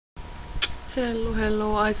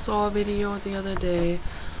Hello. I saw a video the other day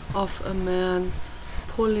of a man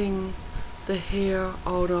pulling the hair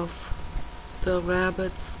out of the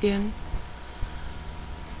rabbit skin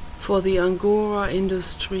for the angora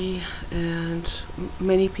industry, and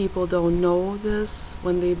many people don't know this.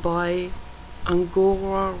 When they buy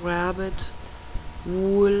angora rabbit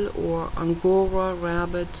wool or angora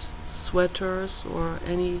rabbit sweaters or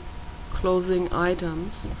any clothing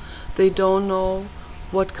items, they don't know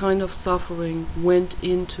what kind of suffering went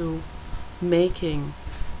into making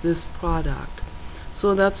this product.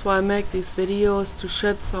 So that's why I make these videos, to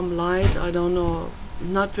shed some light. I don't know,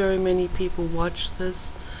 not very many people watch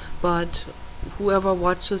this, but whoever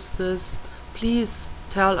watches this, please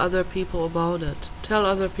tell other people about it. Tell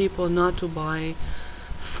other people not to buy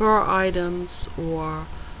fur items or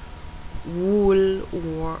wool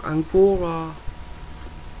or angora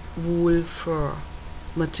wool fur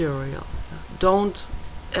material. Don't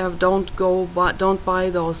buy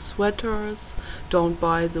those sweaters. Don't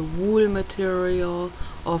buy the wool material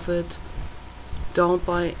of it. Don't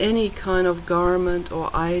buy any kind of garment or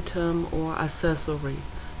item or accessory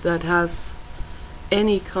that has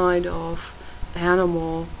any kind of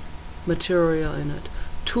animal material in it.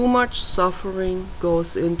 Too much suffering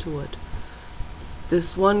goes into it.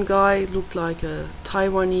 This one guy looked like a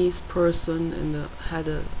Taiwanese person and had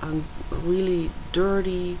a really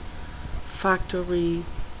dirty factory,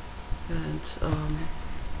 and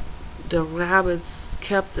the rabbits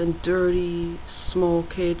kept in dirty small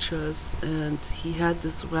cages, and he had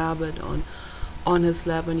this rabbit on his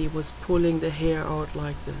lap, and he was pulling the hair out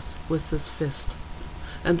like this with his fist,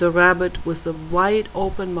 and the rabbit with a wide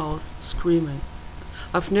open mouth screaming.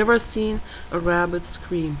 I've never seen a rabbit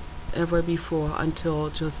scream ever before until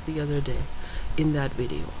just the other day in that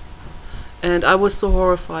video. And I was so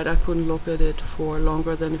horrified I couldn't look at it for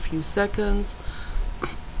longer than a few seconds.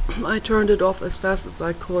 I turned it off as fast as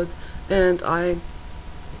I could, and I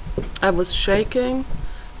was shaking,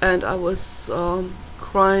 and I was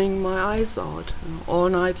crying my eyes out, all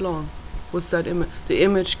night long with that image. The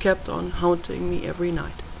image kept on haunting me every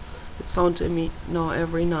night. It's haunting me now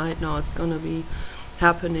every night. Now it's gonna be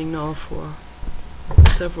happening now for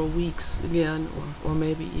several weeks again, or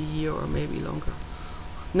maybe a year, or maybe longer.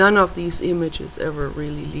 None of these images ever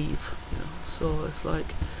really leave, so it's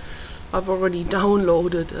like I've already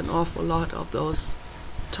downloaded an awful lot of those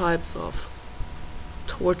types of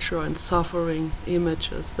torture and suffering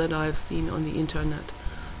images that I've seen on the internet.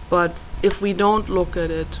 But if we don't look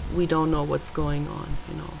at it, we don't know what's going on.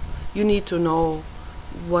 You need to know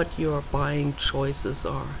what your buying choices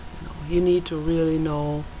are. You need to really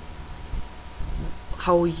know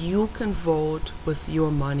how you can vote with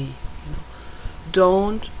your money.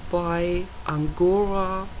 Don't buy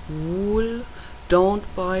angora wool. Don't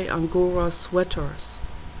buy angora sweaters.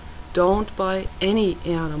 Don't buy any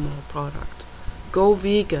animal product. Go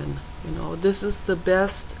vegan. This is the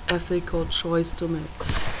best ethical choice to make.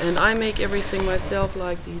 And I make everything myself,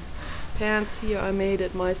 like these pants here. I made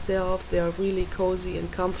it myself. They are really cozy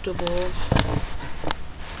and comfortable,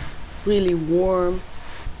 really warm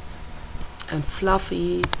and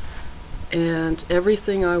fluffy, and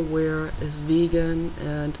everything I wear is vegan,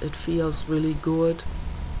 and it feels really good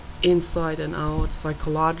inside and out,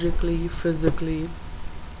 psychologically, physically,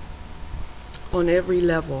 on every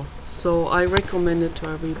level. So I recommend it to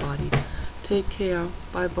everybody. Take care.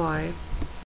 Bye bye.